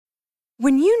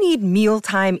When you need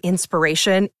mealtime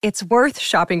inspiration, it's worth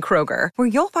shopping Kroger, where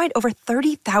you'll find over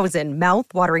 30,000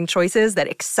 mouth-watering choices that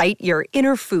excite your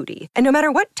inner foodie. And no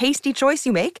matter what tasty choice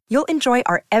you make, you'll enjoy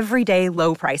our everyday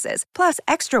low prices, plus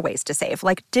extra ways to save,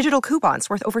 like digital coupons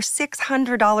worth over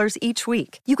 $600 each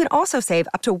week. You can also save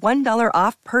up to $1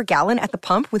 off per gallon at the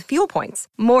pump with fuel points.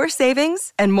 More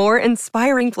savings and more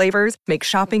inspiring flavors make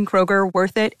shopping Kroger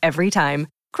worth it every time.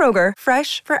 Kroger,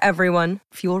 fresh for everyone.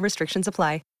 Fuel restrictions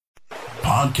apply.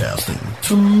 Podcasting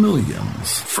to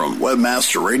millions from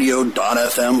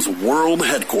WebmasterRadio.fm's world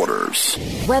headquarters.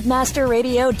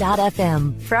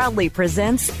 WebmasterRadio.fm proudly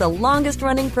presents the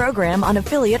longest-running program on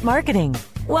affiliate marketing.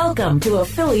 Welcome to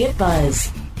Affiliate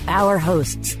Buzz. Our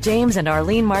hosts, James and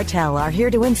Arlene Martell, are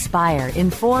here to inspire,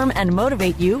 inform, and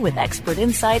motivate you with expert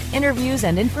insight, interviews,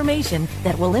 and information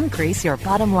that will increase your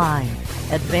bottom line.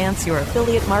 Advance your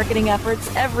affiliate marketing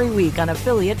efforts every week on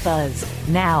Affiliate Buzz.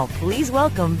 Now, please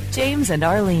welcome James and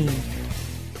Arlene.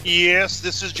 Yes,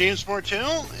 this is James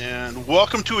Martell, and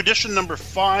welcome to edition number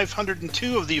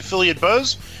 502 of the Affiliate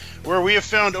Buzz, where we have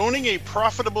found owning a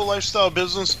profitable lifestyle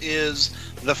business is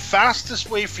the fastest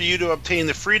way for you to obtain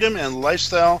the freedom and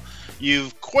lifestyle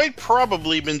you've quite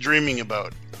probably been dreaming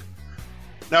about.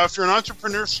 Now, if you're an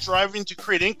entrepreneur striving to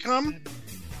create income,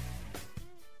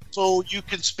 so you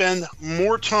can spend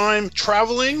more time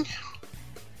traveling,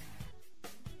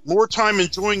 more time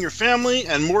enjoying your family,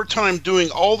 and more time doing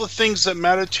all the things that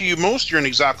matter to you most, you're in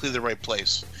exactly the right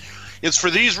place. It's for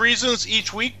these reasons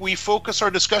each week we focus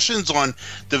our discussions on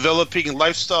developing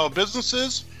lifestyle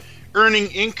businesses,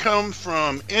 earning income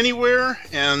from anywhere,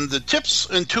 and the tips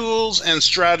and tools and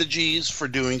strategies for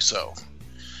doing so.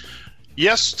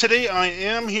 Yes, today I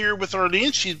am here with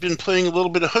Arlene. She's been playing a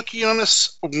little bit of hooky on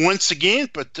us once again,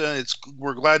 but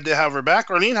we're glad to have her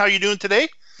back. Arlene, how are you doing today?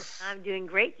 I'm doing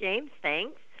great, James.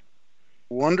 Thanks.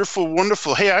 Wonderful,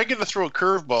 wonderful. Hey, I got to throw a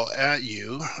curveball at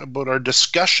you about our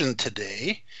discussion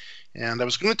today. And I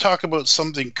was going to talk about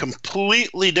something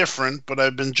completely different, but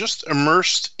I've been just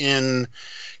immersed in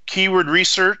keyword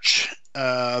research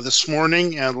this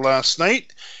morning and last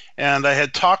night. And I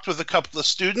had talked with a couple of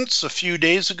students a few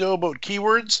days ago about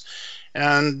keywords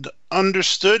and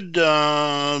understood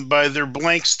by their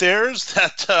blank stares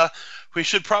that we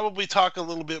should probably talk a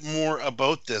little bit more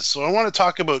about this. So I want to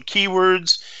talk about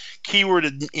keywords, keyword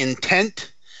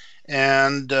intent,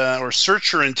 and or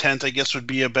searcher intent, I guess would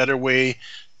be a better way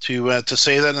to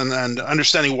say that, and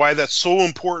understanding why that's so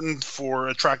important for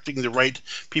attracting the right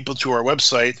people to our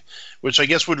website, which I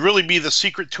guess would really be the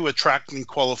secret to attracting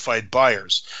qualified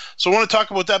buyers. So I want to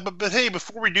talk about that, but hey,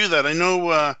 before we do that, I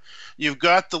know you've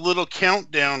got the little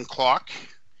countdown clock.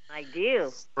 I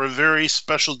do. For a very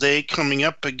special day coming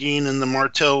up again in the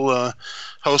Martell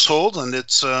household, and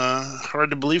it's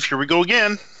hard to believe. Here we go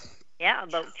again. Yeah,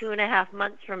 about 2.5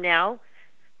 months from now.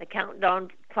 The countdown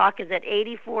clock is at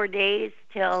 84 days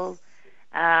till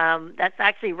that's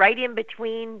actually right in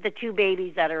between the two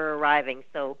babies that are arriving.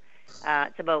 So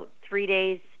it's about 3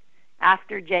 days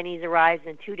after Jenny's arrives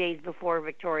and 2 days before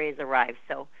Victoria's arrives.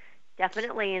 So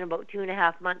definitely in about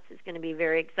 2.5 months, it's going to be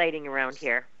very exciting around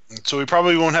here. So we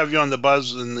probably won't have you on the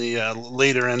buzz in the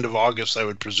later end of August, I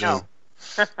would presume.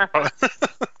 No.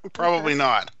 Probably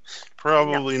not.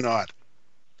 Probably not.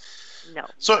 No.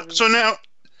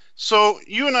 So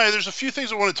you and I, there's a few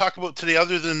things I want to talk about today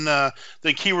other than the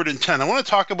keyword intent. I want to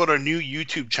talk about our new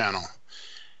YouTube channel.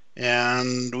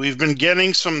 And we've been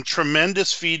getting some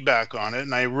tremendous feedback on it,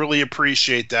 and I really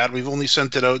appreciate that. We've only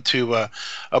sent it out to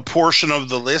a portion of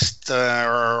the list or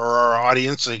our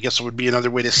audience, I guess it would be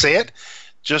another way to say it,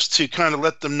 just to kind of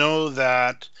let them know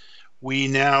that we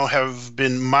now have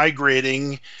been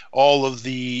migrating all of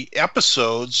the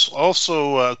episodes.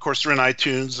 Also, of course, they're in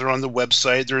iTunes, they're on the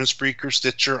website, they're in Spreaker,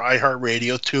 Stitcher,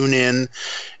 iHeartRadio, TuneIn,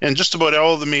 and just about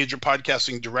all of the major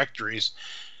podcasting directories.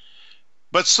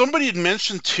 But somebody had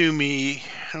mentioned to me,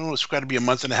 I don't know, it's got to be a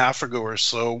month and a half ago or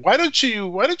so, why don't you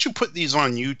put these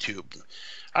on YouTube?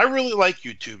 I really like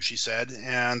YouTube, she said,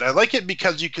 and I like it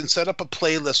because you can set up a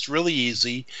playlist really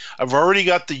easy. I've already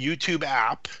got the YouTube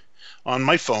app on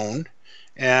my phone,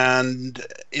 and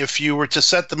if you were to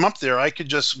set them up there, I could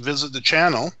just visit the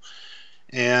channel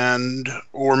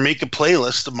or make a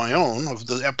playlist of my own of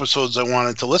the episodes I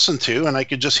wanted to listen to, and I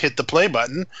could just hit the play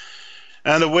button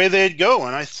and away they'd go.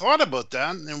 And I thought about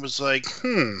that and it was like,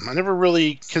 I never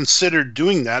really considered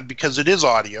doing that because it is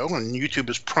audio and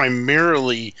YouTube is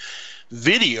primarily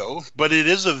video, but it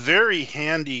is a very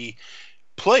handy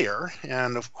player,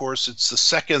 and of course it's the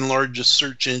second largest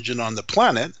search engine on the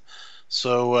planet.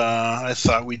 So I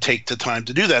thought we'd take the time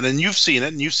to do that. And you've seen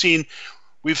it, and you've seen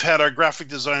we've had our graphic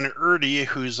designer Erdi,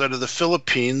 who's out of the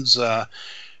Philippines,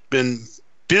 been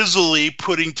busily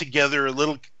putting together a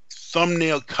little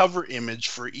thumbnail cover image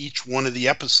for each one of the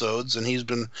episodes, and he's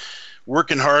been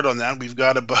working hard on that. We've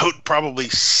got about probably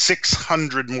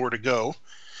 600 more to go.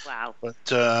 Wow. But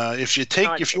if you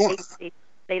want...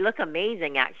 They look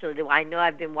amazing, actually. I know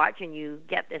I've been watching you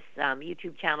get this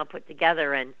YouTube channel put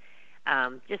together, and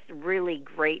just really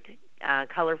great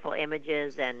colorful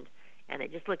images, and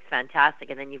it just looks fantastic.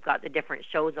 And then you've got the different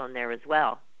shows on there as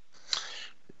well.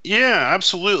 Yeah,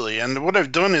 absolutely. And what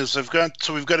I've done is we've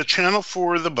got a channel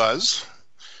for The Buzz,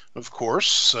 of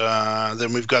course.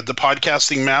 Then we've got the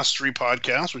Podcasting Mastery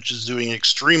podcast, which is doing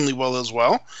extremely well as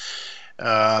well.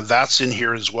 That's in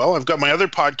here as well. I've got my other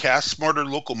podcast, Smarter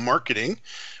Local Marketing,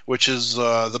 which is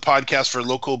the podcast for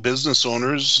local business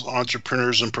owners,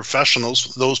 entrepreneurs, and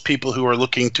professionals, those people who are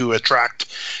looking to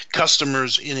attract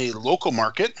customers in a local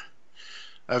market.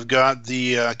 I've got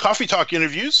the Coffee Talk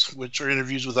interviews, which are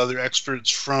interviews with other experts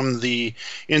from the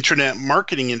internet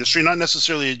marketing industry, not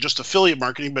necessarily just affiliate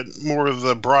marketing, but more of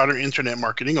the broader internet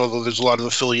marketing, although there's a lot of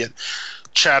affiliate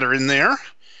chatter in there.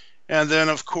 And then,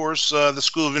 of course, the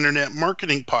School of Internet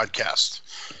Marketing podcast.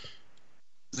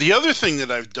 The other thing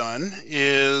that I've done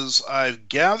is I've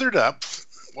gathered up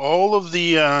all of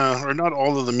the, or not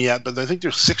all of them yet, but I think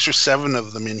there's 6 or 7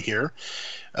 of them in here,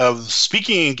 of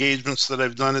speaking engagements that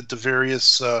I've done at the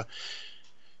various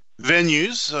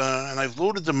venues, and I've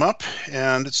loaded them up,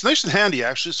 and it's nice and handy,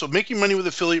 actually. So Making Money with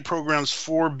Affiliate Programs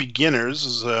for Beginners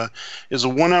is a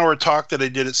 1-hour talk that I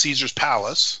did at Caesars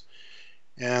Palace.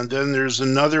 And then there's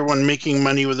another one, Making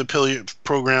Money with Affiliate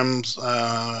Programs,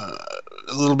 a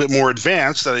little bit more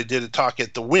advanced, that I did a talk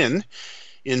at the Wynn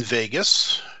in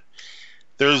Vegas.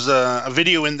 There's a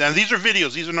video and these are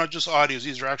videos. These are not just audios.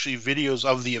 These are actually videos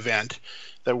of the event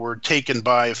that were taken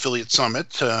by Affiliate Summit,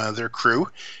 their crew.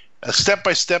 A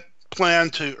step-by-step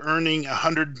plan to earning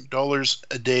 $100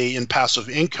 a day in passive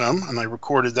income, and I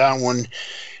recorded that one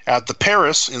at the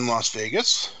Paris in Las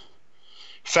Vegas.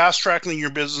 Fast-tracking your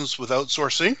business with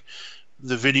outsourcing.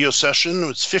 The video session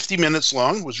was 50 minutes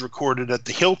long, was recorded at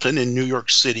the Hilton in New York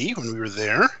City when we were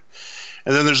there.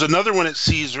 And then there's another one at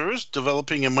Caesars,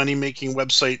 developing a money-making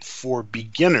website for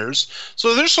beginners.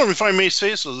 So there's some, if I may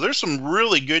say so, there's some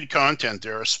really good content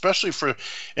there, especially for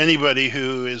anybody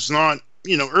who is not,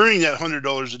 earning that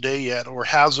 $100 a day yet, or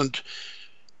hasn't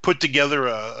put together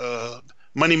a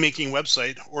money-making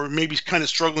website, or maybe kind of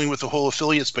struggling with the whole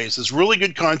affiliate space. It's really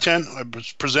good content. I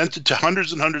was presented to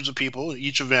hundreds and hundreds of people at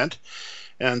each event,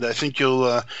 and I think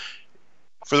you'll,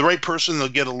 for the right person, they'll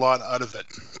get a lot out of it.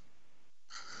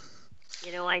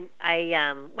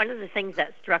 I one of the things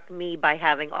that struck me by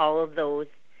having all of those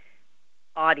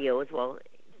audios, well,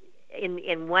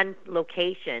 in one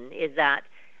location, is that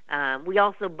we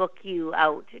also book you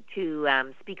out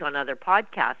to speak on other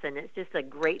podcasts, and it's just a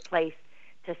great place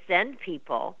to send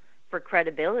people for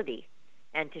credibility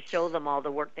and to show them all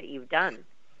the work that you've done.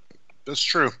 That's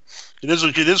true. It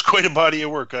is quite a body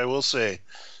of work, I will say.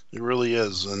 It really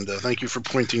is, and thank you for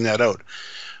pointing that out.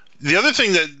 The other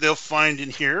thing that they'll find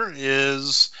in here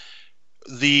is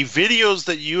the videos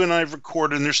that you and I have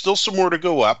recorded, and there's still some more to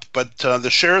go up, but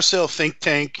the Share a Sale Think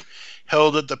Tank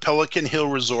held at the Pelican Hill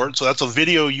Resort. So that's a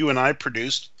video you and I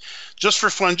produced just for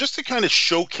fun, just to kind of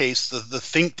showcase the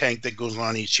think tank that goes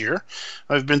on each year.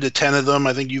 I've been to 10 of them.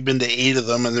 I think you've been to 8 of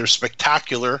them, and they're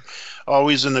spectacular,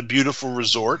 always in a beautiful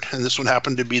resort. And this one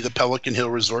happened to be the Pelican Hill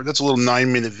Resort. That's a little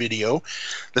 9-minute video.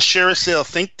 The Share a Sale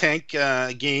Think Tank,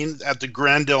 again, at the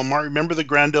Grand Del Mar. Remember the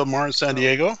Grand Del Mar in San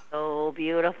Diego? Oh,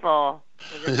 beautiful.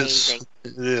 It was amazing.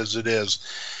 It is.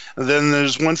 And then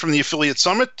there's one from the Affiliate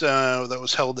Summit that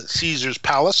was held at Caesars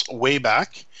Palace way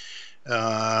back.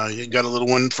 You got a little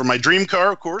one for my dream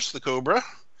car, of course, the Cobra.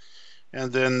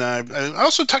 And then I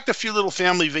also tucked a few little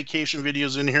family vacation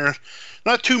videos in here.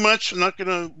 Not too much. I'm not going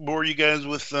to bore you guys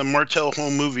with Martell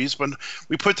Home Movies, but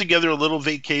we put together a little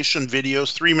vacation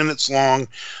videos, 3 minutes long,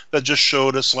 that just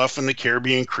showed us off on the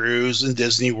Caribbean cruise and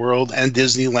Disney World and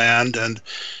Disneyland and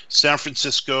San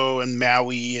Francisco and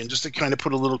Maui, and just to kind of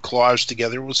put a little collage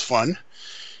together. It was fun.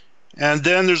 And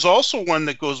then there's also one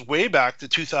that goes way back to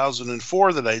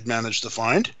 2004 that I'd managed to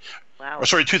find. Wow. Or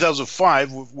sorry,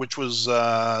 2005, which was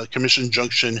Commission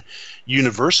Junction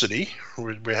University,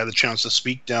 where we had a chance to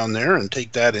speak down there and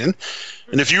take that in.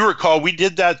 And if you recall, we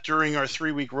did that during our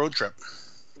 3-week road trip.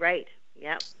 Right,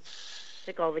 yeah.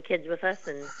 Took all the kids with us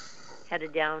and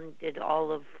headed down, did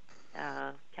all of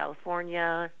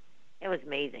California. It was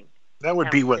amazing. That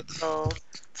would be, 14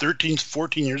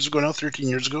 years ago now? 13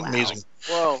 years ago? Wow. Amazing.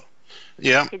 Whoa.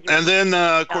 Yeah, and then,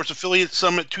 of course, Affiliate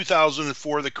Summit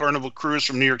 2004, the Carnival Cruise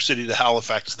from New York City to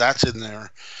Halifax. That's in there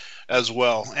as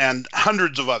well, and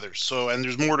hundreds of others. So, and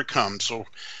there's more to come. So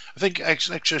I think,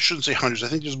 actually I shouldn't say hundreds. I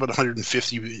think there's about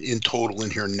 150 in total in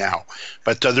here now.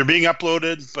 But they're being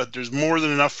uploaded, but there's more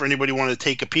than enough for anybody who want to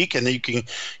take a peek. And you can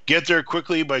get there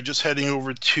quickly by just heading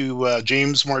over to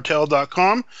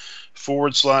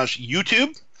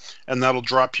jamesmartell.com/YouTube, and that'll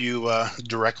drop you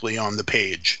directly on the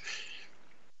page.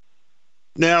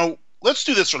 Now, let's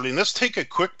do this, Arlene. Let's take a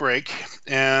quick break,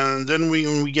 and then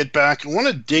when we get back, I want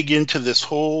to dig into this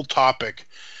whole topic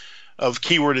of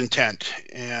keyword intent.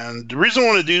 And the reason I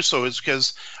want to do so is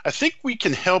because I think we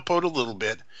can help out a little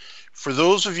bit for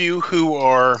those of you who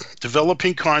are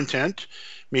developing content,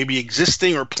 maybe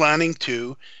existing or planning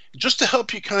to, just to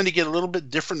help you kind of get a little bit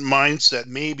different mindset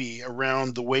maybe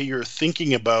around the way you're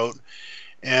thinking about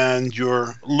and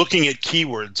you're looking at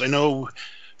keywords. I know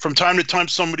from time to time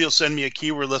somebody will send me a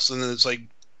keyword list and it's like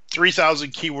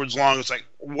 3,000 keywords long. It's like,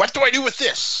 what do I do with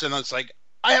this? And it's like,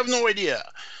 I have no idea,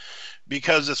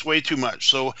 because it's way too much.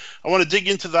 So I want to dig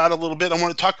into that a little bit. I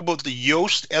want to talk about the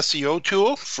Yoast SEO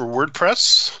tool for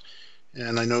WordPress.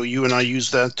 And I know you and I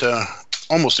use that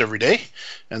almost every day.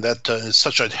 And that is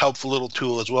such a helpful little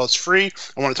tool as well. It's free.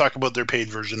 I want to talk about their paid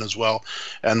version as well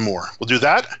and more. We'll do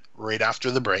that right after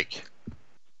the break.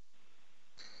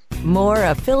 More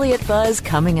Affiliate Buzz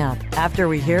coming up after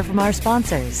we hear from our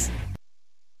sponsors.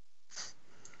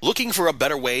 Looking for a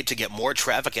better way to get more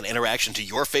traffic and interaction to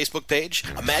your Facebook page?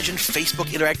 Imagine Facebook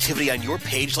interactivity on your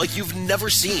page like you've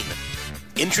never seen.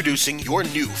 Introducing your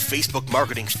new Facebook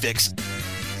marketing fix,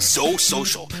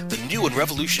 ZoSocial, the new and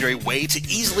revolutionary way to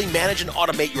easily manage and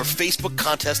automate your Facebook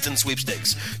contests and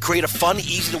sweepstakes. Create a fun,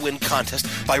 easy-to-win contest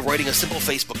by writing a simple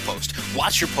Facebook post.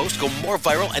 Watch your post go more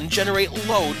viral and generate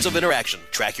loads of interaction.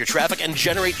 Track your traffic and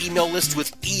generate email lists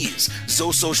with ease.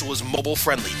 ZoSocial is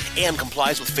mobile-friendly and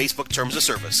complies with Facebook Terms of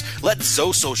Service. Let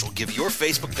ZoSocial give your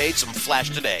Facebook page some flash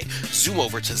today. Zoom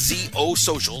over to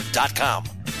ZoSocial.com.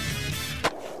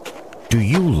 Do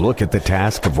you look at the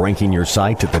task of ranking your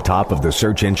site at the top of the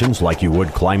search engines like you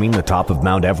would climbing the top of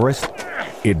Mount Everest?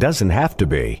 It doesn't have to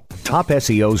be.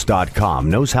 TopSEOs.com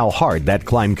knows how hard that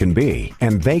climb can be,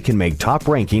 and they can make top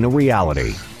ranking a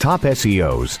reality. Top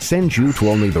SEOs sends you to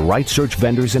only the right search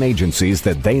vendors and agencies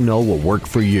that they know will work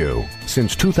for you.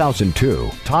 Since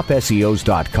 2002,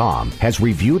 TopSEOs.com has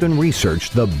reviewed and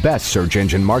researched the best search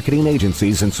engine marketing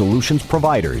agencies and solutions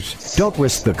providers. Don't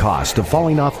risk the cost of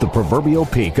falling off the proverbial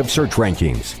peak of search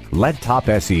rankings. Let Top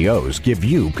SEOs give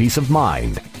you peace of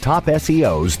mind.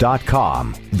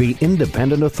 TopSEOs.com, the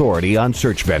independent authority on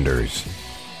search vendors.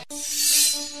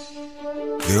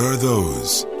 There are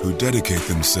those who dedicate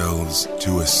themselves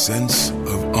to a sense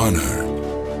of honor,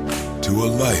 to a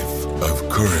life of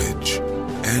courage,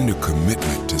 and a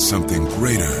commitment to something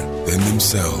greater than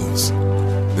themselves.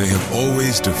 They have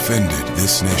always defended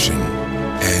this nation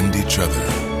and each other.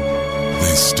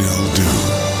 They still do.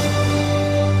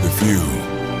 The few,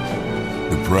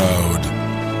 the proud,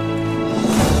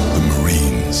 the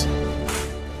Marines.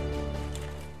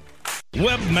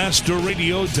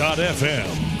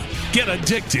 Webmasterradio.fm. Get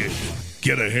addicted.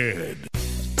 Get ahead.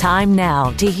 Time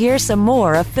now to hear some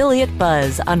more Affiliate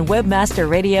Buzz on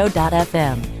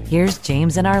webmasterradio.fm. Here's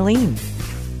James and Arlene.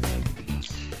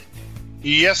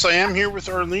 Yes, I am here with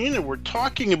Arlene, and we're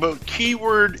talking about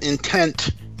keyword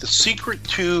intent, the secret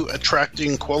to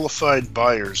attracting qualified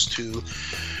buyers to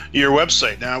your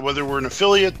website. Now, whether we're an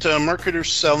affiliate marketer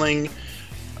selling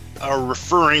or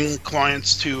referring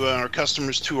clients to our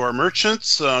customers to our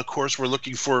merchants, of course, we're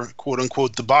looking for,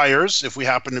 quote-unquote, the buyers. If we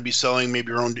happen to be selling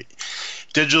maybe our own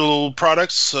digital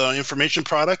products, information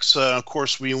products, of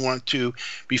course, we want to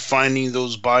be finding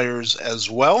those buyers as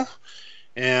well.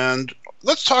 And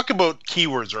let's talk about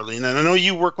keywords, Arlene. And I know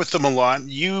you work with them a lot.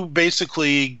 You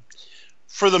basically,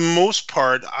 for the most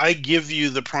part, I give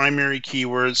you the primary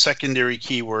keywords, secondary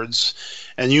keywords,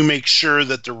 and you make sure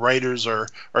that the writers are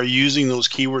using those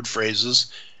keyword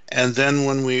phrases. And then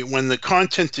when the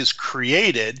content is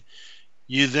created,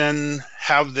 you then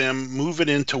have them move it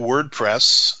into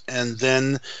WordPress, and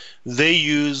then they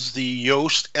use the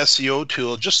Yoast SEO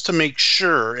tool just to make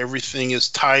sure everything is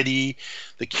tidy,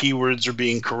 the keywords are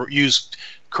being used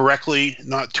correctly,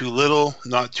 not too little,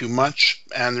 not too much,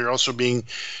 and they're also being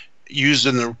used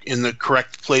in the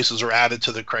correct places or added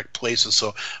to the correct places.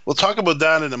 So we'll talk about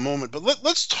that in a moment. But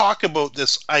let's talk about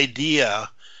this idea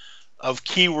of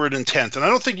keyword intent. And I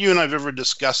don't think you and I have ever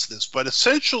discussed this, but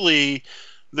essentially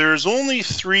there's only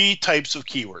 3 types of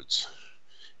keywords.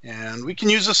 And we can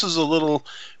use this as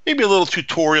maybe a little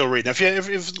tutorial right now.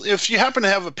 If you happen to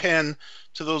have a pen,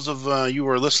 to those of you who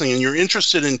are listening, and you're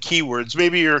interested in keywords,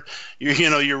 maybe you're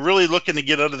really looking to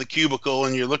get out of the cubicle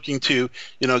and you're looking to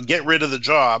get rid of the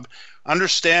job.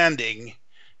 Understanding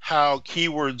how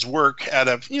keywords work at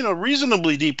a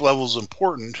reasonably deep level is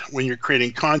important when you're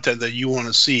creating content that you want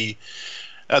to see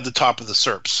at the top of the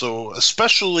SERP. So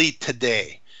especially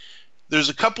today, there's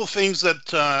a couple things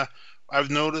that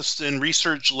I've noticed in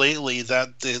research lately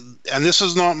and this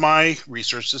is not my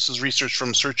research, this is research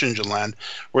from Search Engine Land,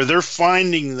 where they're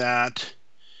finding that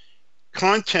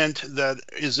content that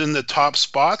is in the top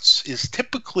spots is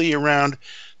typically around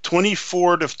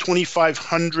 24 to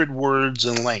 2,500 words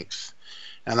in length.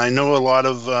 And I know a lot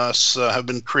of us have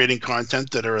been creating content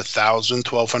that are 1,000,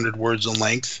 1,200 words in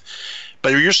length. But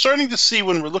you're starting to see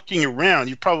when we're looking around,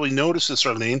 you probably noticed this,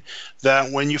 Arlene,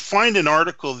 that when you find an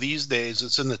article these days,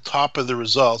 it's in the top of the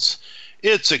results,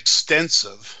 it's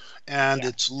extensive and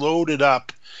it's loaded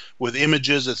up with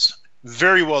images. It's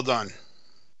very well done.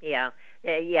 Yeah.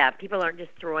 People aren't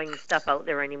just throwing stuff out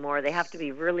there anymore. They have to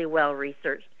be really well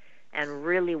researched and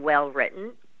really well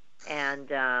written.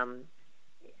 And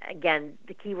again,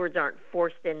 the keywords aren't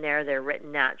forced in there; they're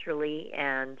written naturally.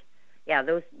 And yeah,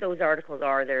 those articles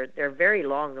they're very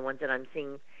long, the ones that I'm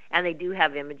seeing, and they do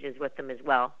have images with them as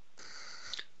well.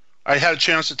 I had a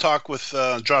chance to talk with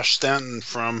Josh Stanton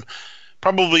from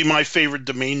probably my favorite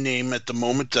domain name at the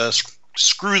moment,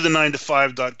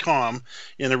 screwthe9to5.com,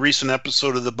 in a recent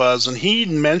episode of The Buzz, and he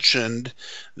mentioned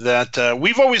that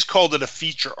we've always called it a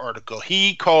feature article.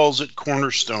 He calls it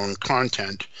cornerstone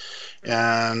content.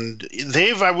 And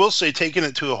they've, I will say, taken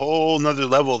it to a whole nother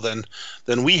level than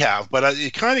we have. But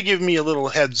it kind of gave me a little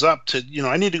heads up to,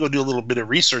 I need to go do a little bit of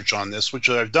research on this, which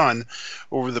I've done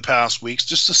over the past weeks,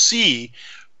 just to see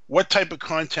what type of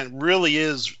content really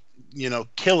is,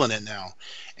 killing it now.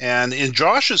 And in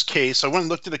Josh's case, I went and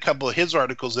looked at a couple of his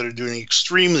articles that are doing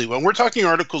extremely well. We're talking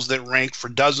articles that rank for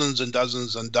dozens and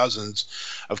dozens and dozens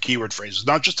of keyword phrases,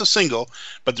 not just a single,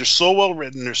 but they're so well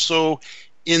written, they're so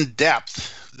in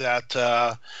depth that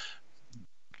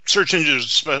search engines,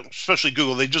 especially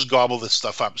Google, they just gobble this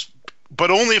stuff up. But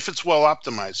only if it's well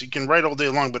optimized. You can write all day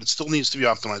long, but it still needs to be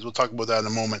optimized. We'll talk about that in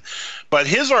a moment. But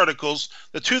his articles,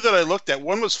 the two that I looked at,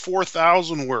 one was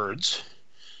 4,000 words,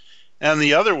 and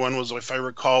the other one was, if I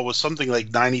recall, was something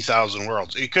like 90,000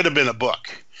 words. It could have been a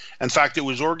book. In fact, it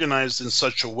was organized in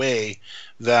such a way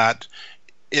that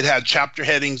it had chapter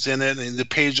headings in it, and the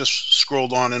page just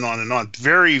scrolled on and on and on.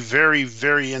 Very, very,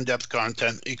 very in-depth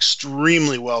content,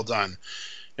 extremely well done.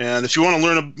 And if you want to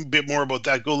learn a bit more about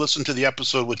that, go listen to the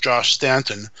episode with Josh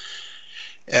Stanton,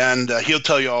 and he'll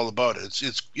tell you all about it.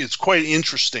 It's quite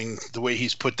interesting the way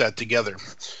he's put that together.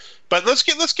 But let's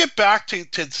get back to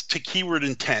keyword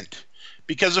intent,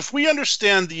 because if we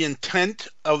understand the intent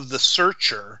of the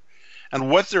searcher and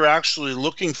what they're actually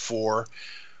looking for,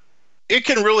 it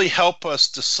can really help us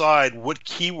decide what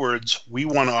keywords we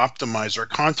want to optimize our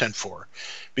content for.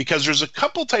 Because there's a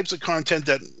couple types of content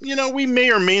that, we may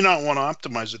or may not want to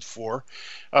optimize it for,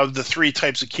 of the three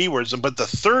types of keywords. But the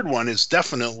third one is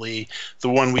definitely the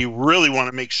one we really want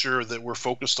to make sure that we're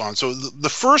focused on. So the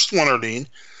first one, Arlene,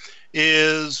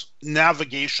 is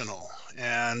navigational.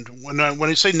 And when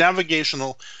I say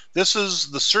navigational, this is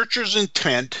the searcher's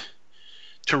intent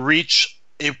to reach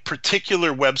a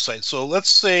particular website. So let's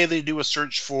say they do a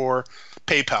search for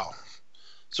PayPal.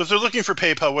 So if they're looking for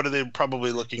PayPal, what are they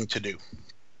probably looking to do?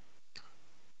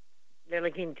 They're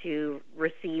looking to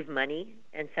receive money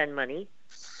and send money.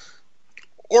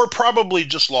 Or probably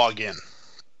just log in,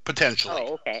 potentially.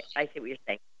 Oh, okay. I see what you're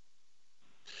saying.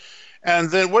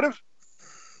 And then what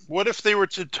if they were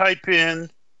to type in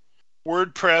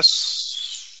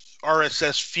WordPress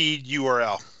RSS feed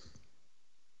URL?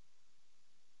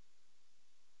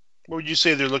 What would you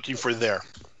say they're looking for there?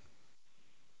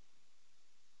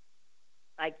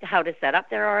 Like how to set up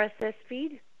their RSS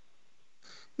feed?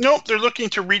 Nope, they're looking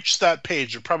to reach that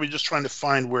page. They're probably just trying to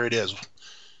find where it is.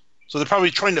 So they're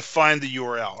probably trying to find the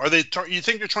URL. Are they? You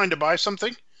think they're trying to buy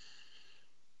something?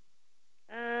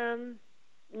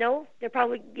 No, they're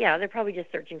probably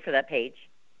just searching for that page.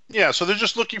 Yeah, so they're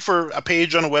just looking for a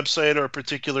page on a website or a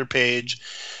particular page.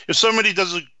 If somebody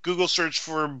does a Google search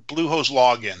for Bluehost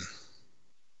login.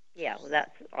 Yeah, well,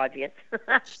 that's obvious.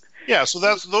 Yeah, so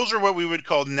those are what we would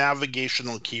call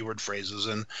navigational keyword phrases,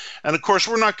 and of course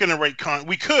we're not going to write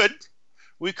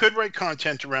we could write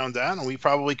content around that, and we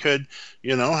probably could,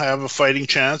 have a fighting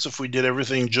chance if we did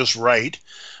everything just right,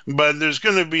 but there's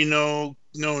going to be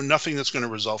nothing that's going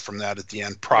to result from that at the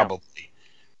end, probably. Yeah.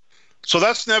 So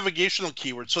that's navigational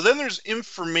keywords. So then there's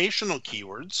informational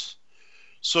keywords.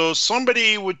 So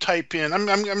somebody would type in, I'm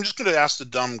just going to ask the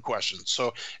dumb question.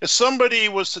 So if somebody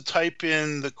was to type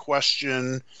in the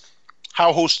question,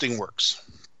 how hosting works,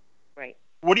 right?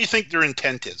 What do you think their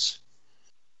intent is?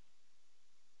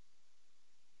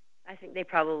 I think they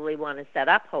probably want to set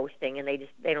up hosting, and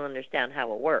they don't understand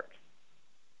how it works.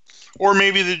 Or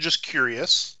maybe they're just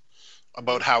curious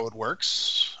about how it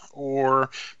works,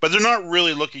 but they're not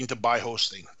really looking to buy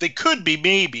hosting. They could be,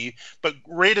 maybe, but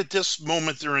right at this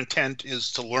moment, their intent is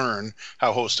to learn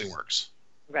how hosting works.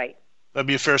 Right. That'd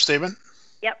be a fair statement?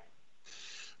 Yep.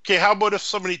 Okay, how about if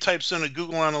somebody types in a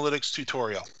Google Analytics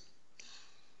tutorial?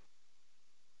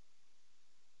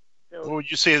 So, what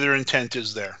would you say their intent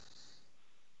is there?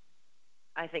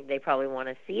 I think they probably want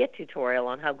to see a tutorial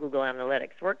on how Google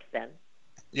Analytics works then.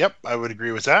 Yep, I would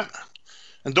agree with that.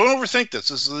 And don't overthink this.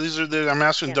 I'm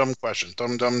asking dumb questions.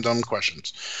 Dumb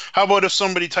questions. How about if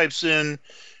somebody types in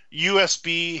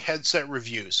USB headset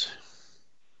reviews?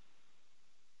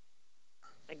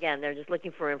 Again, they're just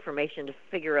looking for information to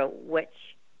figure out which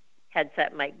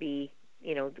headset might be,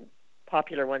 the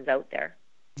popular ones out there.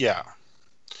 Yeah.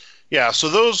 Yeah, so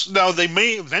those, now they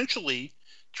may eventually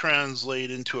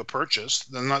translate into a purchase.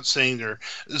 I'm not saying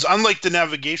it's unlike the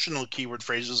navigational keyword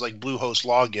phrases like Bluehost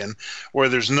login, where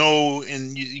there's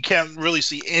you can't really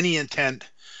see any intent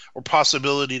or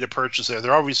possibility to purchase there.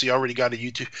 They're obviously already got a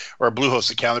YouTube or a Bluehost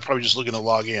account. They're probably just looking to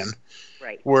log in.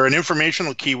 Right. Where an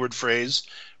informational keyword phrase,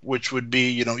 which would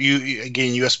be,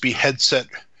 again, USB headset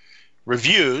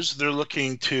reviews, they're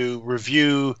looking to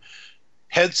review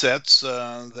headsets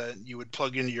that you would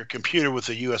plug into your computer with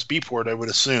a USB port, I would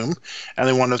assume, and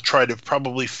they want to try to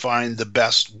probably find the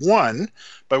best one,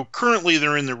 but currently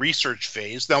they're in the research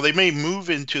phase. Now, they may move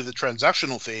into the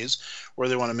transactional phase where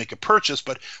they want to make a purchase,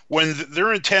 but when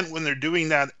their intent, when they're doing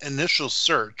that initial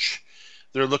search,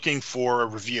 they're looking for a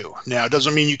review. Now, it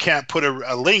doesn't mean you can't put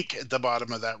a link at the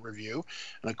bottom of that review.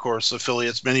 And of course,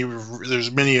 affiliates,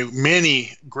 there's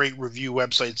many great review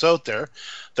websites out there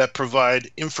that provide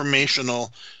information on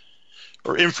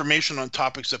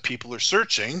topics that people are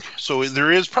searching. So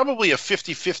there is probably a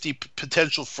 50-50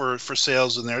 potential for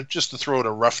sales in there, just to throw out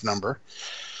a rough number.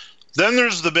 Then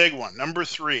there's the big one, number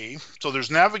 3. So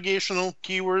there's navigational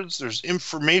keywords, there's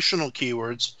informational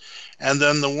keywords, and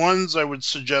then the ones I would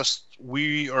suggest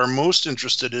we are most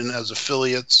interested in as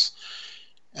affiliates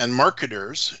and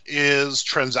marketers is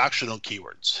transactional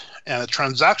keywords. And a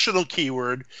transactional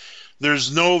keyword,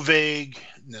 there's no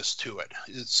vagueness to it.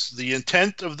 It's the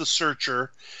intent of the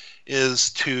searcher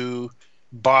is to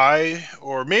buy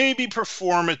or maybe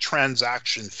perform a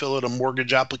transaction, fill out a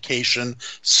mortgage application,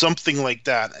 something like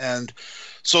that. And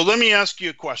so let me ask you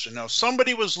a question. Now,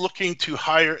 somebody was looking to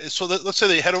hire, so let's say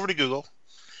they head over to Google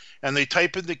and they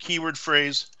type in the keyword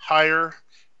phrase, hire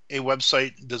a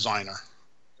website designer.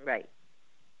 Right.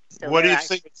 So what do you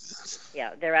think?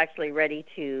 Yeah, they're actually ready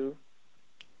to,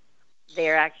 they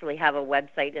actually have a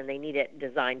website and they need it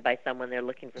designed by someone. They're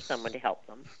looking for someone to help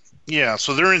them. Yeah,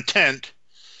 so their intent,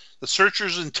 the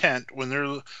searcher's intent when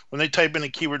they type in a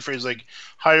keyword phrase like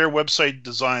hire website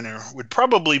designer would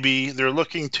probably be they're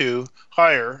looking to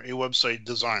hire a website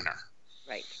designer.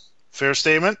 Right. Fair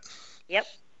statement? Yep.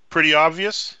 Pretty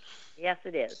obvious? Yes,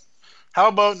 it is. How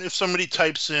about if somebody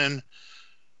types in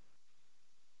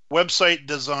website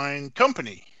design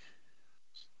company?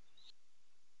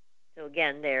 So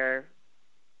again, they're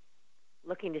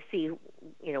looking to see,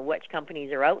 which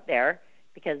companies are out there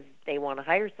because they want to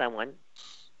hire someone.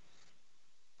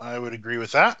 I would agree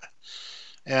with that.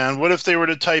 And what if they were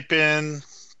to type in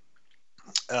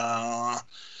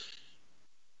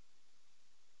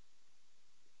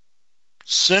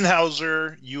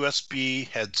Sennheiser USB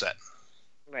headset?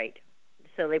 Right.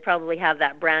 So they probably have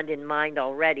that brand in mind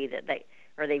already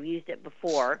they've used it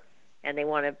before, and they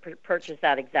want to purchase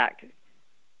that exact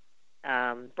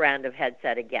brand of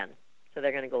headset again. So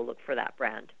they're going to go look for that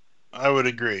brand. I would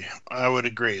agree.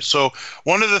 So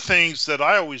one of the things that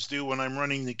I always do when I'm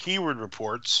running the keyword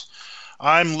reports,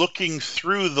 I'm looking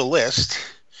through the list,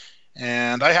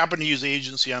 and I happen to use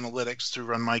Agency Analytics to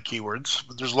run my keywords.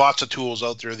 But there's lots of tools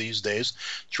out there these days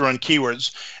to run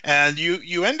keywords, and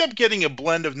you end up getting a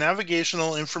blend of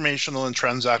navigational, informational, and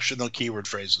transactional keyword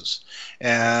phrases.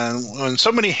 And when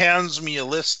somebody hands me a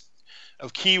list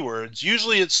of keywords,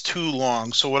 usually it's too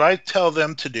long. So what I tell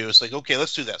them to do is like, okay,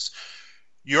 let's do this.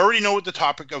 You already know what the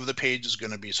topic of the page is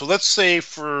going to be. So let's say,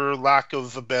 for lack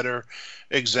of a better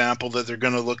example, that they're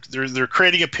going to they're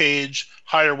creating a page,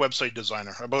 hire website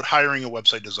designer, about hiring a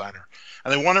website designer.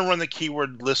 And they want to run the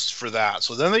keyword list for that.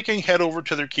 So then they can head over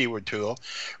to their keyword tool,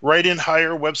 write in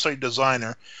hire website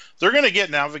designer. They're going to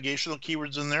get navigational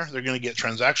keywords in there. They're going to get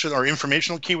transaction or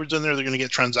informational keywords in there. They're going to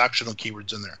get transactional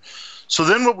keywords in there. So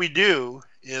then what we do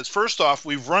is, first off,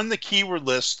 we've run the keyword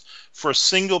list for a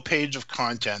single page of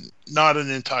content, not an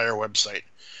entire website.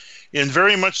 In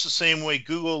very much the same way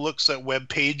Google looks at web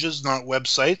pages, not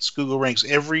websites. Google ranks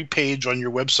every page on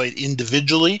your website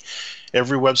individually.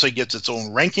 Every website gets its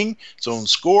own ranking, its own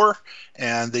score,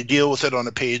 and they deal with it on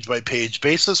a page-by-page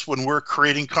basis. When we're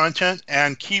creating content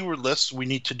and keyword lists, we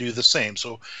need to do the same.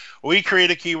 So we create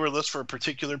a keyword list for a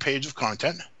particular page of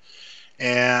content,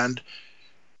 and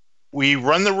we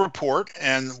run the report,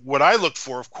 and what I look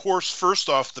for, of course, first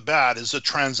off the bat is the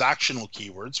transactional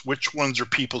keywords. Which ones are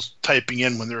people typing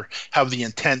in when they have the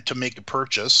intent to make a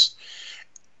purchase?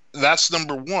 That's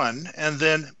number one. And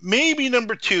then maybe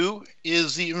number two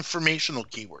is the informational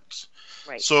keywords.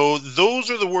 Right. So those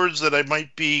are the words that I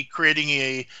might be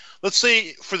creating let's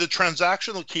say for the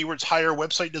transactional keywords, hire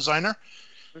website designer.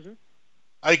 Mm-hmm.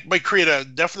 I might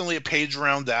create definitely a page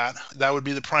around that. That would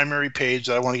be the primary page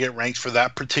that I want to get ranked for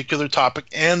that particular topic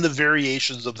and the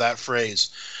variations of that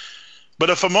phrase. But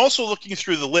if I'm also looking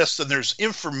through the list and there's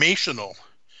informational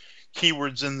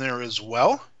keywords in there as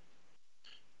well,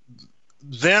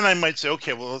 then I might say,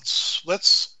 okay, well,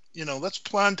 let's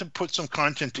plan to put some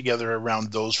content together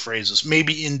around those phrases,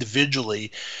 maybe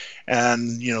individually,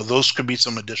 and those could be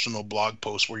some additional blog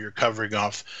posts where you're covering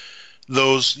off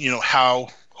those, how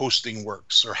hosting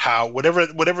works, or how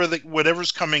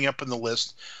whatever's coming up in the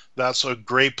list. That's a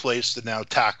great place to now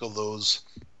tackle those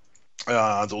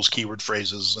keyword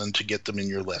phrases and to get them in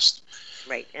your list.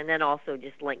 Right, and then also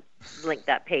just link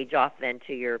that page off then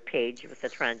to your page with the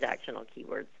transactional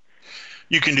keywords.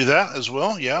 You can do that as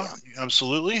well. Yeah,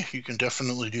 absolutely. You can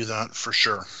definitely do that for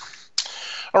sure.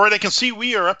 All right, I can see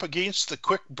we are up against the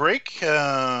quick break.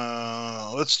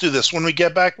 Let's do this. When we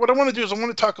get back, what I want to do is I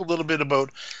want to talk a little bit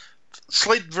about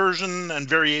slight version and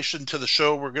variation to the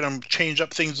show. We're going to change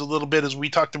up things a little bit, as we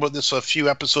talked about this a few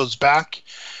episodes back.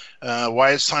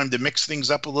 Why it's time to mix things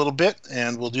up a little bit,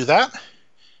 and we'll do that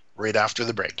right after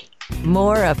the break.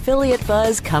 More Affiliate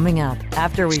Buzz coming up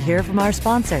after we hear from our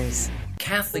sponsors.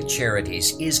 Catholic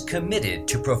Charities is committed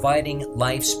to providing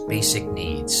life's basic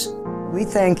needs. We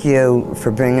thank you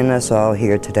for bringing us all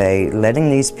here today, letting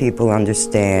these people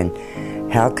understand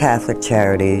how Catholic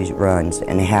Charities runs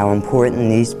and how important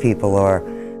these people are.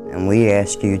 And we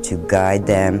ask you to guide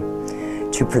them,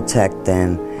 to protect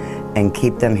them, and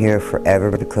keep them here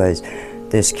forever because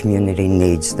this community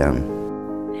needs them.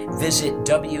 Visit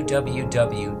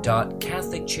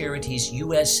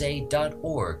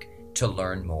www.catholiccharitiesusa.org to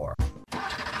learn more.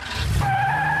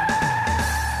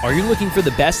 Are you looking for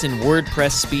the best in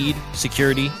WordPress speed,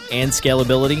 security, and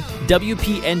scalability?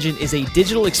 WP Engine is a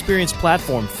digital experience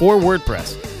platform for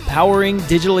WordPress, powering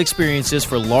digital experiences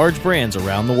for large brands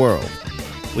around the world.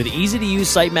 With easy-to-use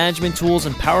site management tools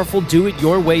and powerful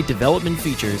do-it-your-way development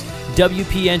features,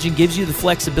 WP Engine gives you the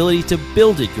flexibility to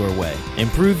build it your way.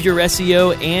 Improve your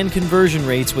SEO and conversion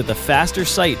rates with a faster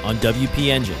site on WP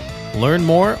Engine. Learn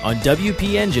more on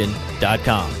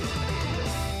WPEngine.com.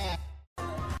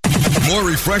 More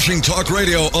refreshing talk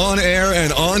radio on air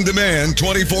and on demand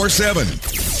 24/7.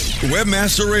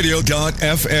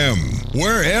 Webmasterradio.fm.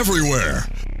 We're everywhere.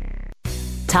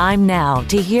 Time now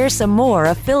to hear some more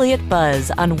Affiliate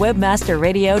Buzz on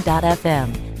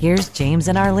webmasterradio.fm. Here's James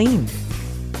and Arlene.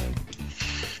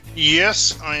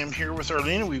 Yes, I am here with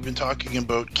Arlene. We've been talking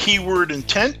about keyword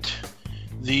intent,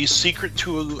 the secret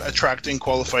to attracting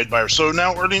qualified buyers. So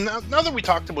now, Arlene, now that we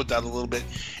talked about that a little bit,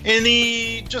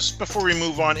 just before we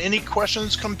move on, any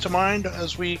questions come to mind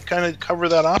as we kind of cover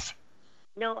that off?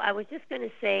 No, I was just going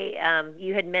to say,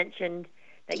 you had mentioned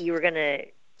that you were going to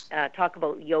talk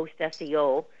about Yoast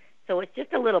SEO. So it's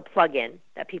just a little plug-in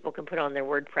that people can put on their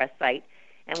WordPress site.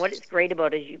 And what it's great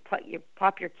about is you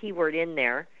pop your keyword in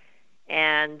there,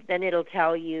 and then it'll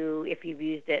tell you if you've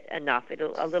used it enough.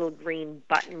 A little green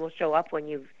button will show up when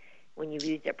you've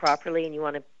used it properly, and you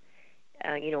want to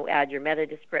add your meta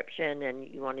description, and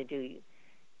you want to do.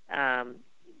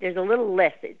 There's a little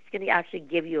list. It's going to actually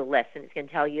give you a list, and it's going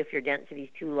to tell you if your density is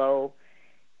too low.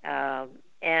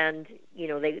 And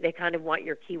they kind of want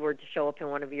your keyword to show up in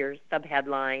one of your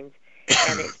subheadlines,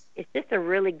 and it's just a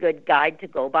really good guide to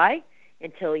go by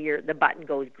until the button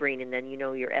goes green, and then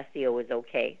your SEO is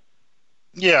okay.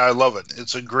 Yeah, I love it.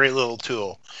 It's a great little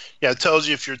tool. Yeah, it tells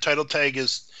you if your title tag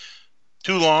is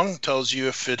too long, tells you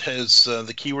if it has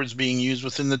the keywords being used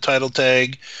within the title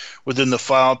tag, within the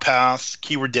file path,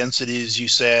 keyword density, as you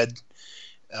said,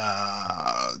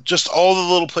 just all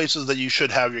the little places that you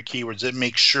should have your keywords. It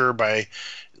makes sure by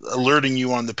alerting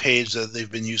you on the page that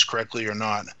they've been used correctly or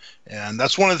not. And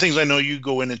that's one of the things I know you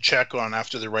go in and check on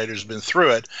after the writer's been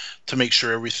through it to make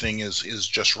sure everything is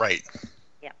just right.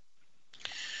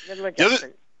 Little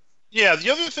adjustments. The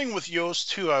other thing with Yoast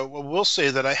too, I will say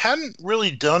that I hadn't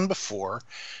really done before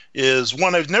is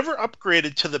one, I've never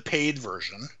upgraded to the paid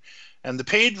version. And the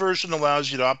paid version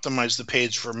allows you to optimize the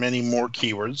page for many more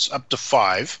keywords, up to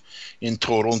 5 in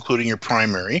total, including your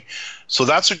primary. So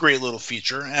that's a great little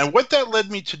feature. And what that led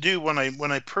me to do when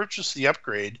I purchased the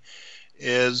upgrade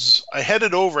is I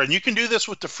headed over, and you can do this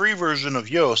with the free version of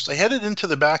Yoast. I headed into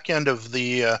the back end of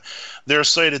their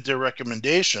site at their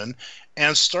recommendation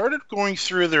and started going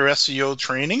through their SEO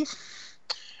training.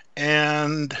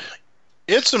 And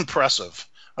it's impressive.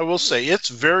 I will say it's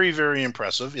very, very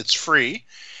impressive. It's free.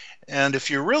 And if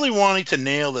you're really wanting to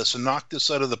nail this and knock this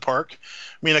out of the park,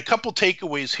 I mean, a couple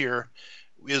takeaways here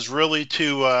is really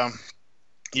to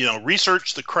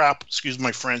research the crap, excuse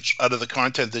my French, out of the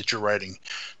content that you're writing.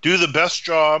 Do the best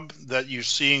job that you're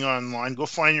seeing online. Go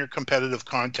find your competitive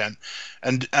content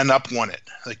and up one it.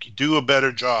 Like, you do a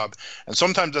better job. And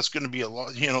sometimes that's going to be a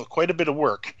lot, quite a bit of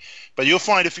work. But you'll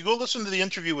find if you go listen to the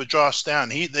interview with Josh Stan,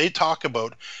 they talk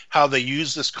about how they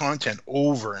use this content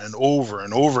over and over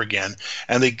and over again.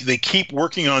 And they keep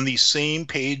working on these same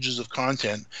pages of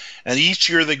content. And each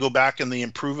year they go back and they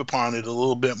improve upon it a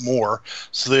little bit more.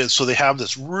 So they have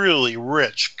this really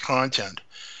rich content.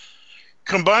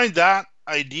 Combine that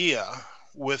idea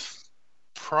with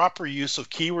proper use of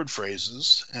keyword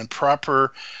phrases and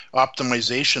proper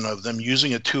optimization of them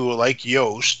using a tool like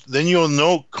Yoast, then you'll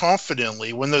know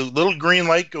confidently when the little green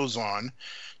light goes on,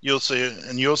 you'll say,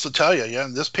 and Yoast will tell you, yeah,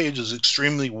 this page is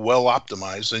extremely well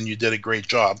optimized and you did a great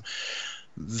job.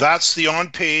 That's the on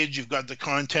page. You've got the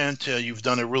content. You've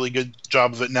done a really good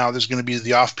job of it. Now there's going to be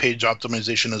the off page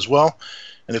optimization as well.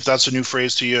 And if that's a new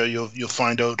phrase to you, you'll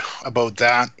find out about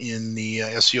that in the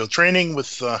SEO training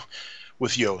with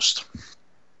Yoast.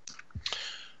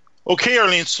 Okay,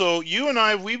 Arlene, so you and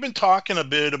I, we've been talking a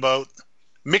bit about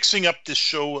mixing up this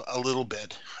show a little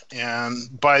bit.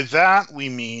 And by that, we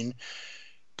mean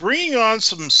bringing on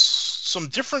some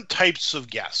different types of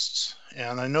guests.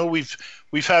 And I know we've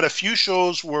had a few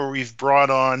shows where we've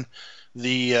brought on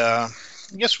the, I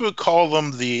guess we would call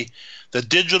them the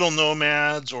digital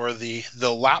nomads or the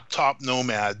laptop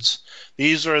nomads.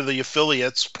 These are the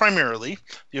affiliates, primarily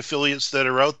the affiliates that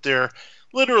are out there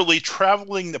literally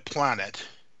traveling the planet,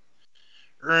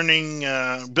 earning,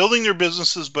 building their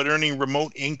businesses, but earning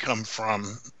remote income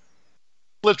from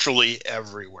literally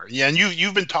everywhere. Yeah, and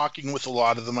you've been talking with a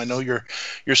lot of them. I know you're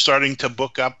starting to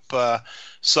book up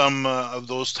some of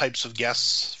those types of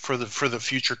guests for the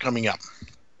future coming up.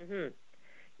 Mm-hmm.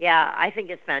 Yeah, I think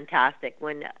it's fantastic.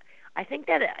 I think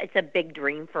that it's a big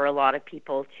dream for a lot of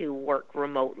people to work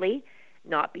remotely,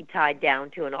 not be tied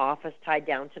down to an office, tied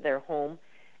down to their home.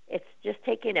 It's just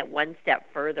taking it one step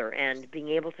further and being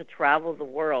able to travel the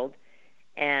world.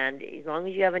 And as long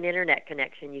as you have an internet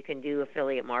connection, you can do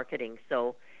affiliate marketing.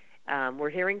 So we're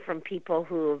hearing from people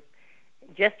who have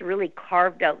just really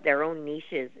carved out their own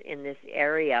niches in this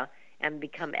area and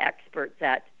become experts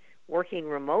at working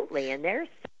remotely. And they're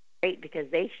so great because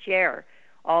they share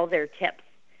all their tips,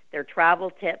 their travel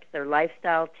tips, their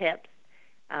lifestyle tips,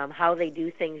 how they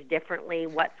do things differently,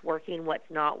 what's working,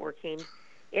 what's not working.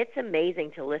 It's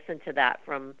amazing to listen to that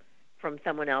from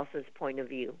someone else's point of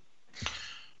view.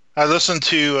 I listened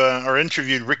to or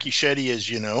interviewed Ricky Shetty, as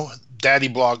you know, daddy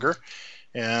blogger,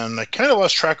 and I kind of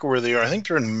lost track of where they are. I think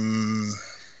they're in,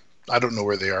 I don't know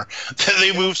where they are.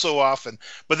 They move so often.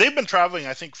 But they've been traveling,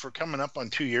 I think, for coming up on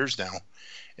 2 years now.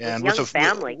 And with a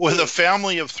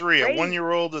family of 3, a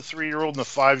 1-year-old, a 3-year-old, and a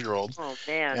 5-year-old. Oh,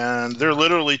 man. And they're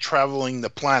literally traveling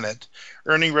the planet,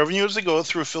 earning revenue as they go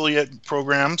through affiliate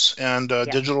programs and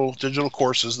digital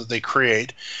courses that they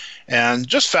create. And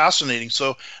just fascinating.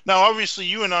 So now, obviously,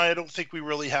 you and I don't think we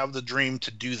really have the dream to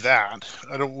do that.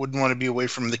 Wouldn't want to be away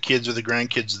from the kids or the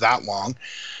grandkids that long.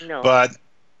 No. But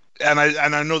and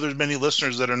I know there's many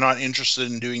listeners that are not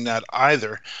interested in doing that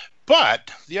either.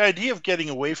 But the idea of getting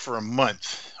away for a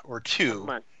month or two,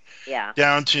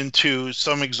 down into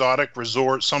some exotic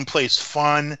resort, someplace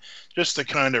fun, just to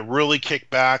kind of really kick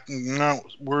back and not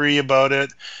worry about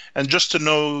it, and just to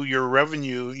know your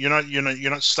revenue, you're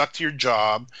not stuck to your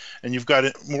job, and you've got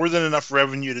more than enough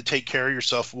revenue to take care of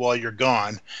yourself while you're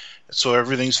gone, so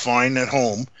everything's fine at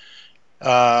home.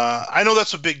 I know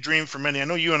that's a big dream for many. I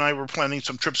know you and I were planning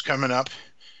some trips coming up.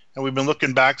 And we've been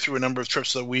looking back through a number of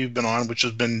trips that we've been on, which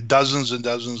has been dozens and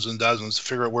dozens and dozens to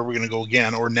figure out where we're going to go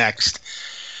again or next.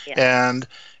 Yeah. And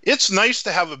it's nice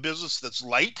to have a business that's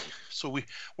light. So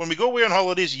when we go away on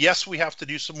holidays, yes, we have to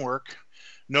do some work.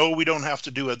 No, we don't have to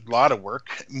do a lot of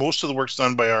work. Most of the work's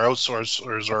done by our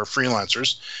outsourcers or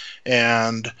freelancers.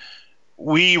 And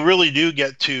we really do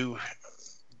get to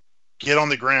get on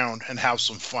the ground and have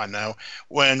some fun. Now,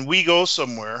 when we go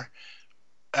somewhere,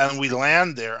 and we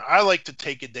land there, I like to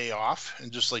take a day off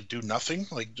and just do nothing.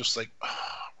 We're there.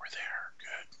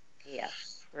 Good. Yeah.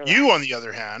 You, on the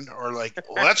other hand, are like,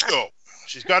 let's go.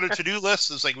 She's got her to-do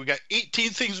list. It's like, we got 18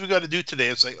 things we got to do today.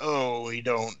 It's like, oh, we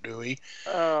don't, do we?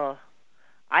 Oh,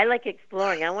 I like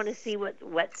exploring. I want to see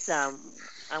what's I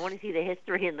want to see the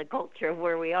history and the culture of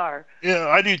where we are. Yeah,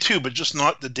 I do too, but just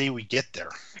not the day we get there.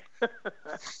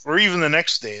 Or even the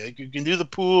next day. Like, you can do the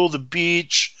pool, the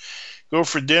beach, go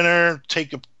for dinner,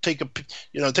 take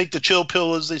the chill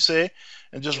pill, as they say,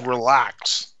 and just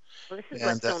relax. Well, this is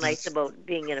what's so nice about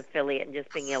being an affiliate and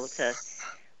just being able to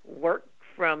work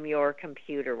from your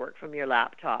computer, work from your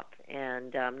laptop,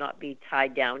 and not be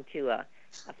tied down to a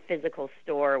physical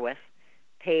store with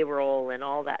payroll and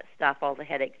all that stuff, all the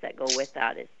headaches that go with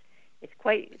that. It's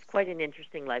quite an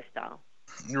interesting lifestyle.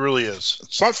 It really is.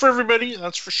 It's not for everybody,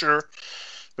 that's for sure.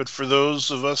 But for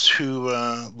those of us who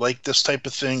like this type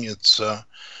of thing, it's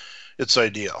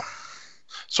ideal.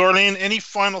 So, Arlene, any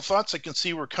final thoughts? I can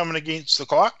see we're coming against the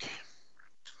clock.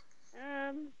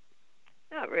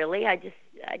 Not really. I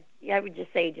would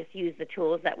just say just use the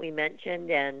tools that we mentioned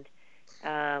and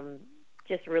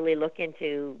just really look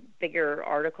into bigger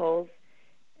articles.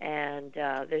 And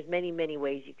there's many, many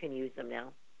ways you can use them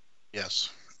now. Yes,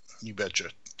 you betcha.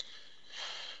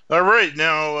 All right,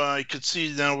 now I could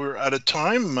see now we're out of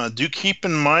time. Do keep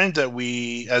in mind that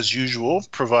we, as usual,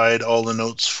 provide all the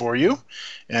notes for you.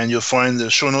 And you'll find the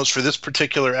show notes for this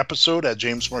particular episode at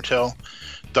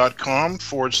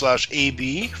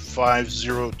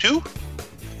jamesmartell.com/AB502.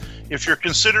 If you're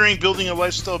considering building a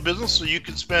lifestyle business so you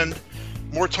can spend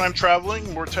more time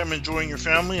traveling, more time enjoying your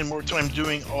family, and more time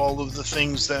doing all of the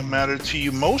things that matter to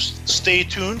you most, stay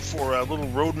tuned for a little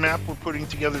roadmap we're putting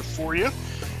together for you.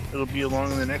 It'll be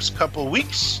along in the next couple of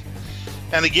weeks.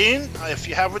 And again, if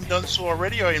you haven't done so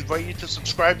already, I invite you to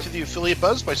subscribe to the Affiliate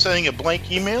Buzz by sending a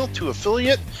blank email to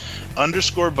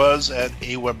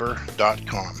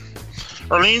affiliate_buzz@aweber.com.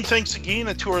 Arlene, thanks again,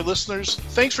 and to our listeners,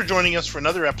 thanks for joining us for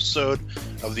another episode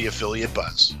of the Affiliate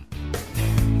Buzz.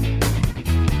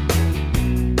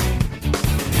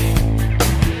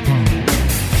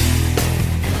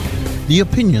 The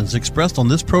opinions expressed on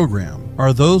this program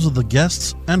are those of the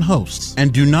guests and hosts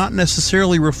and do not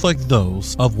necessarily reflect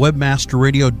those of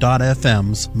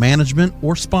WebmasterRadio.fm's management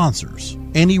or sponsors.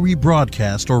 Any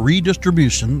rebroadcast or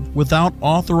redistribution without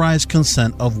authorized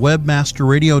consent of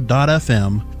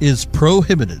WebmasterRadio.fm is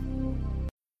prohibited.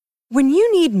 When you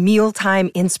need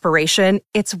mealtime inspiration,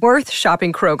 it's worth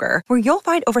shopping Kroger, where you'll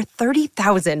find over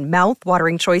 30,000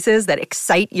 mouth-watering choices that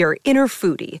excite your inner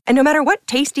foodie. And no matter what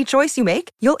tasty choice you make,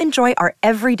 you'll enjoy our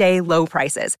everyday low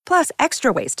prices, plus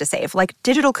extra ways to save, like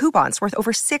digital coupons worth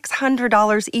over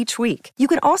 $600 each week. You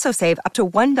can also save up to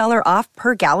 $1 off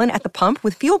per gallon at the pump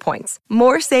with fuel points.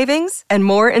 More savings and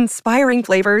more inspiring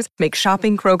flavors make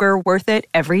shopping Kroger worth it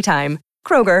every time.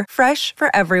 Kroger, fresh for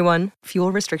everyone.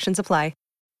 Fuel restrictions apply.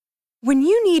 When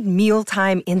you need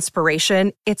mealtime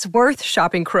inspiration, it's worth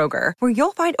shopping Kroger, where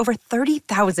you'll find over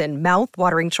 30,000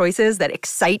 mouth-watering choices that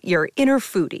excite your inner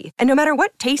foodie. And no matter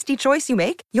what tasty choice you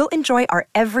make, you'll enjoy our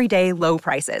everyday low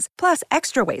prices, plus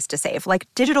extra ways to save, like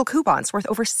digital coupons worth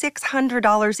over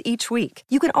 $600 each week.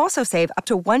 You can also save up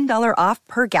to $1 off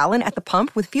per gallon at the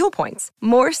pump with fuel points.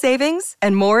 More savings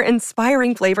and more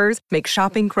inspiring flavors make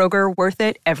shopping Kroger worth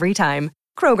it every time.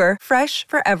 Kroger, fresh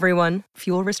for everyone.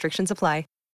 Fuel restrictions apply.